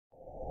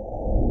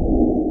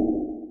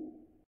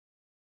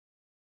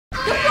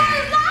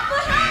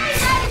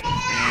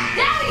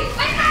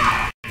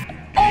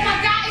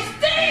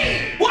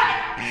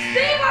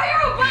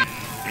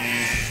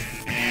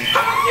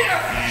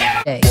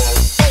Hey.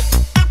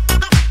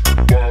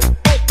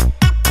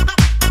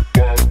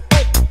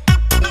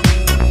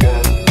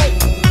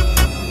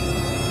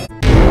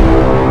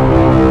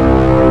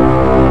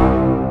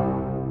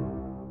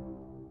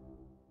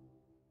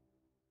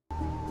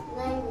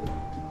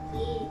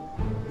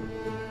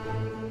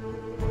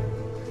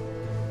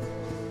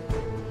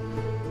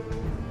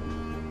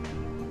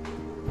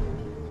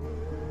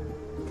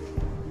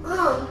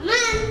 Oh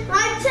man,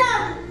 my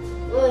tongue!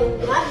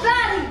 My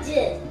body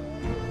did.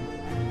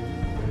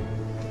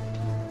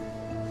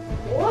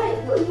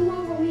 What do you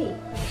want from me?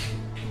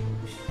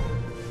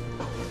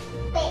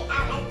 Wait, I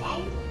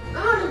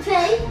want to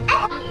pay.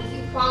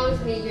 You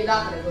promised me you're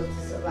not gonna go to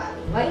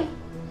surviving, right?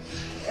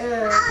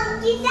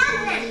 you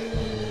done that.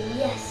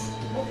 Yes.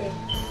 Okay.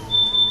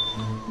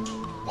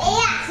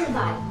 Yeah.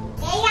 Survival.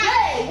 Yeah.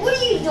 Hey, what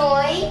are you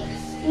doing?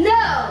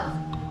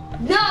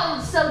 No,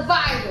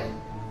 survivor.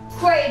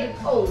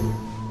 Creative own.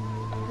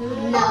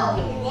 No.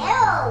 No.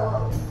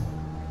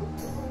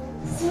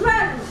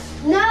 Survivor.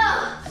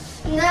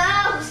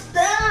 No,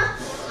 stop.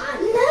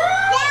 No.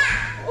 Yeah.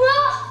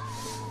 Well,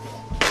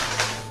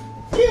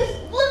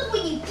 look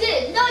what you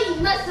did. Now you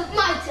messed up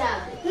my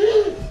tablet.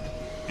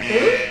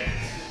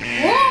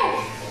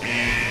 Whoa.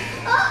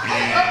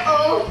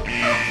 Uh-oh.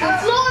 The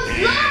floor is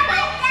lava.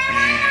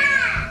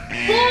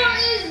 Floor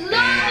is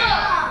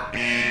lava.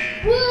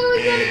 What are we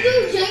gonna do,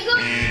 Jacob?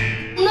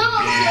 No,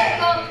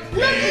 Jacob.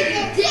 Look what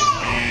you did.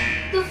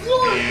 The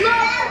floor is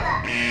lava.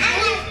 And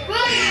it's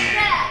really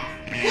fast.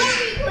 What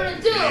are we gonna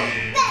do?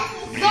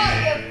 It's not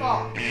your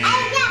fault.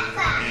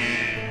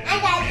 I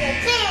got the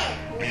 10.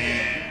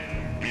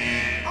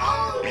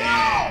 Oh no!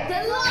 The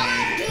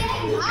lava's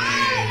getting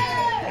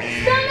higher!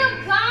 Stand up,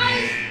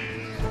 guys!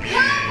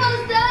 Help us,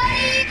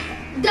 Daddy!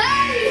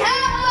 Daddy,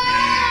 help us!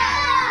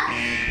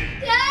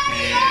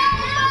 Daddy, help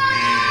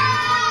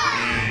us!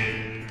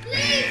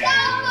 Please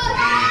help us!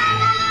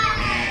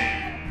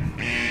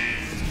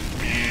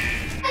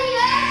 Daddy,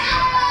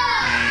 help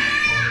us!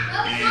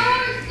 The floor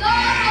is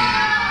lava!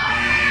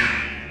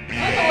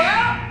 What the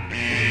world?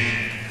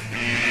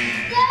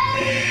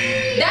 Daddy!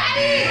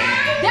 Daddy!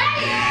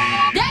 Daddy!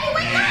 Daddy,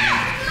 wake up!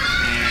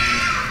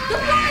 The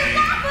floor is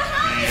lava!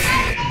 Help me,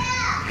 Daddy!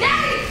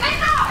 Daddy,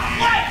 wake up!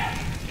 What?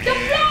 The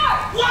floor!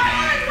 What?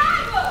 The floor is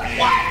lava!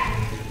 What?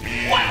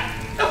 What?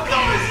 The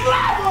floor is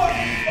lava!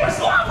 Where's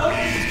lava?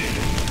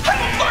 How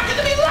the floor can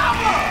there be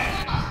lava?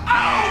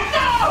 Oh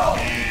no!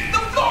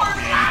 The floor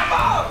is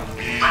lava!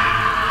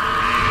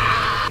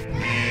 Ah!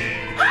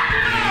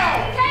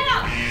 Ow!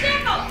 Jacob!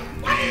 Jacob!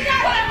 What is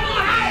that? What happened to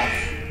the house?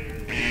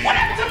 What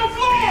happened to the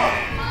floor?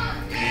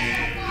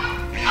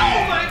 Oh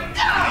my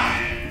God!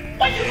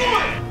 Where you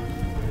going?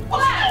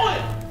 What's you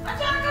doing? I'm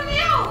trying to come to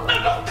you! No,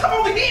 don't come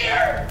over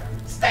here!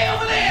 Stay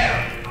over there!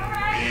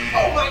 Alright.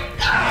 Oh my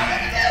God!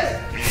 Look at this!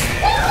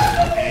 Oh,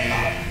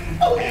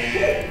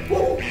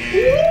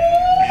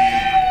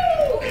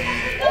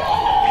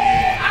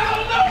 I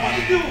don't know what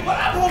to do, but I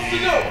want to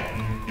know.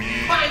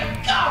 My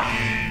God!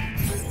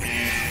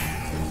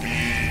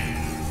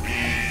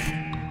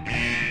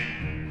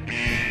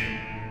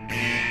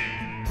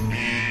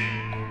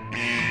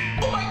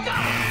 Oh my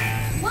God!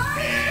 What are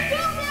we gonna do,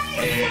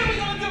 Daddy? What are we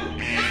gonna do?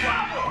 It's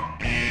lava!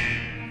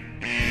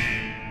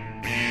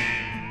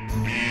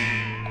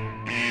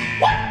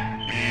 What?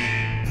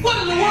 What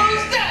in the world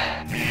is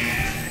that?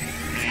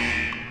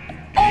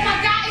 Oh my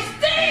God, it's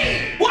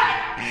Steve! What?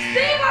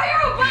 Steve or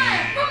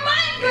Herobrine from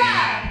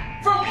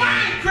Minecraft! From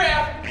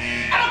Minecraft?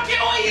 I don't care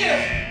who he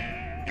is!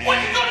 When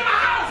you go to my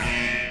house?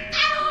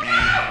 I don't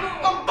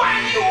know! I'm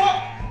buying you up!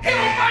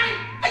 Herobrine!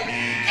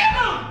 Get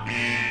him!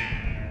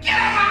 Get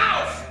out of my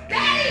house!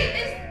 Daddy,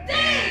 it's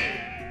Steve!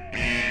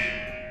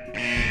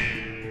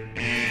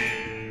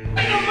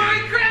 Ain't no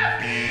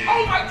Minecraft!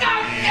 Oh my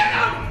God, get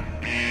him!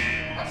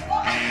 What's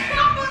going on?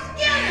 Help us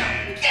get him!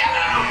 Get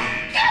him!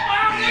 Get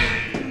him!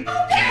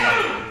 Get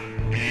him!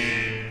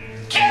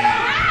 Get him!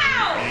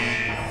 Wow!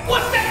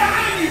 What's that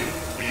behind you?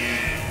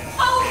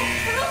 Oh,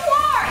 to the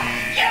floor!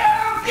 Get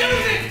him!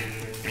 Use it!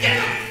 Get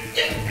him!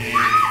 Get him!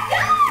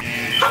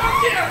 Come on,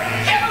 get him!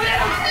 Get him! Hit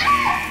him!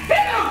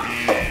 Hit him!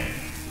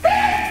 Hit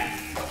him!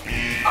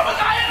 Oh my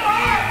God, hit him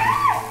hard!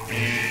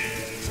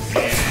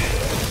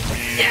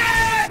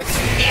 Yeah!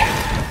 Yeah!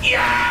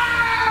 Yeah!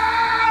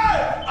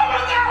 Oh my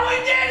God, we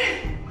did it!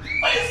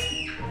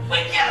 We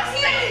killed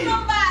Steve!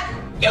 Somebody!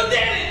 You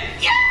did it!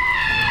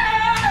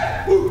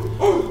 Yeah! Ooh,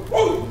 ooh,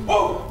 ooh,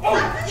 ooh, ooh!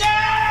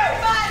 Yeah!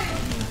 Somebody!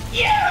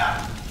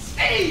 Yeah!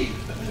 Steve!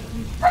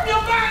 From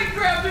your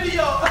Minecraft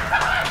video!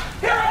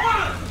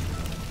 Herobrine!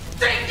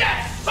 Take that,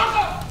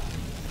 sucker!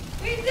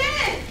 We did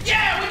it!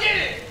 Yeah, we did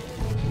it!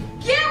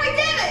 Yeah, we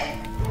did it!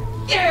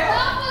 Yeah!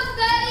 Help us,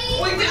 Daddy!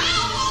 We did it!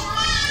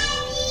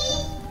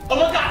 Oh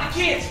my God, the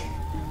kids!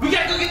 We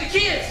gotta go get the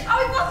kids! How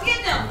are we supposed to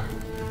get them?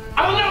 I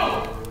don't know!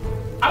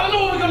 I don't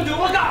know what we're gonna do! Oh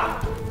my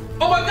God!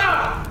 Oh my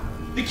God!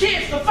 The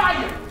kids, the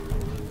fire!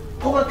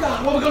 Oh my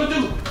God, what are we gonna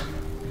do?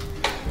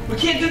 We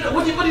can't do that.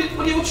 What you doing?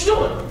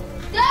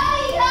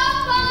 Daddy,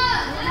 help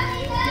us!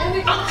 Daddy, help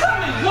us! I'm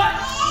coming! What?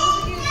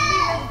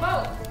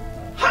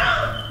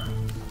 Huh?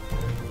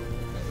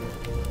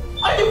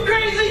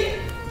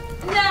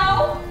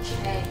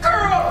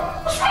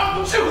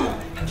 with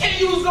you? You can't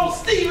use no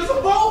Steve as a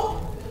bow.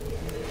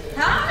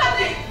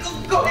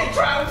 Huh? Go ahead,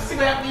 try it. Let me see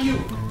what happened to you.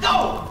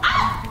 Go.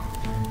 Ah.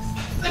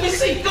 Let me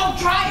see. Go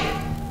try it.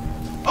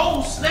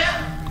 Oh,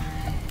 snap.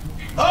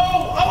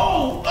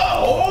 Oh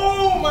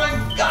my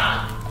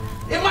God.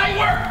 It might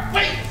work.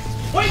 Wait.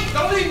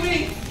 Don't leave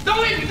me.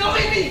 Don't leave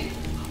me.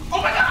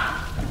 Oh my God.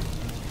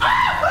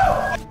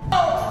 Ah,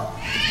 oh.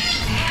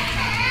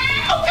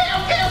 Okay.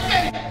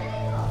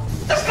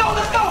 Let's go.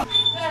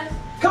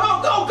 Come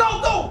on, go.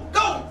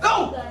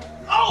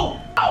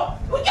 Oh,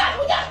 we got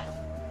it.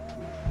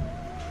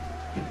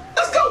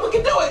 Let's go, we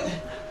can do it.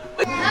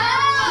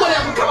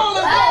 Whatever, come on,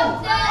 let's go.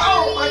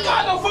 Oh my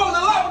God, don't fall in the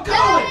lava,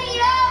 come on.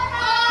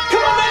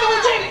 Come on, man, we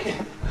did it.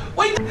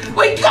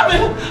 We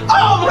coming.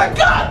 Oh my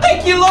God,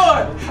 thank you,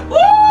 Lord. Woo!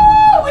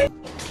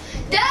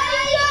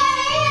 Daddy,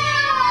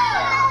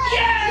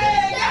 Yeah,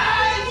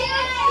 guys.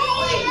 Yeah,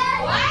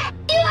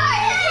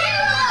 guys.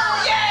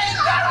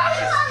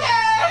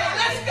 Yeah,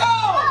 let's go.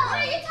 What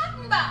are you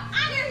talking about?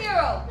 I'm your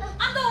hero.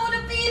 I'm the one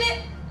who defeated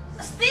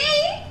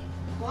Steve.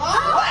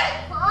 What?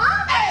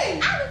 Hey,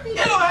 you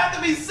don't have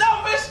to be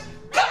selfish.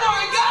 Come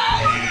on,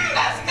 guys.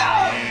 Let's go.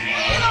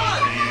 Get on.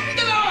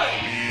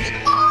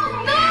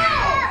 Oh no!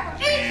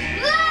 It's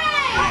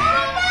Blaze!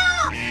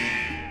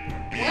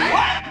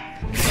 What?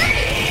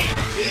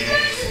 He's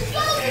going to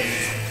go to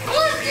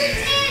Squishy's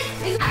head!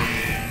 He's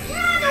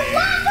the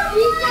water!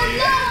 He's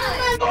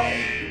alive!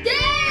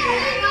 There!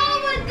 He's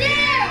over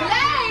there!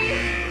 Blaze!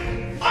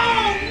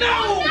 Oh no!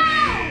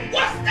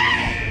 What's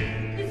that?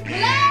 It's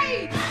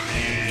Blaze!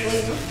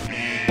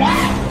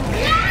 What?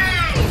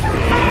 Blaze!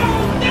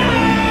 No!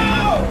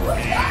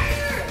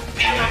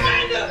 Get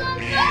Amanda!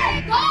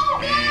 Go,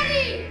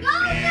 Daddy! Go,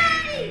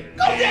 Daddy!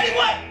 Go, Daddy,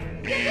 what?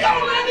 Go,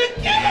 Amanda,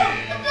 get him!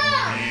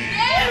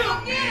 Get him.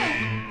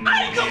 I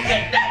ain't gonna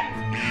get that!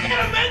 Get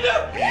Amanda!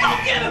 Go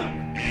get him!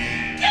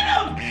 Get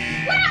him!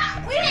 Well,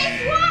 we need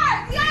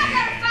swords. Y'all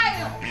gotta fight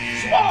him.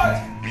 Swords!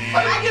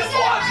 Where did I get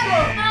swords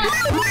from?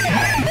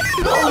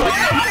 Oh my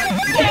God!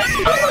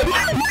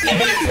 Give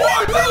me a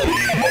sword, too!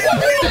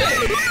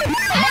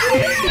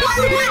 What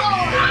is this?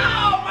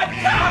 Oh my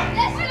God!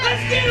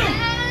 Let's get him!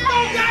 Go,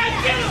 guys,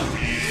 get him!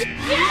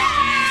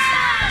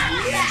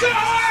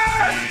 Charge!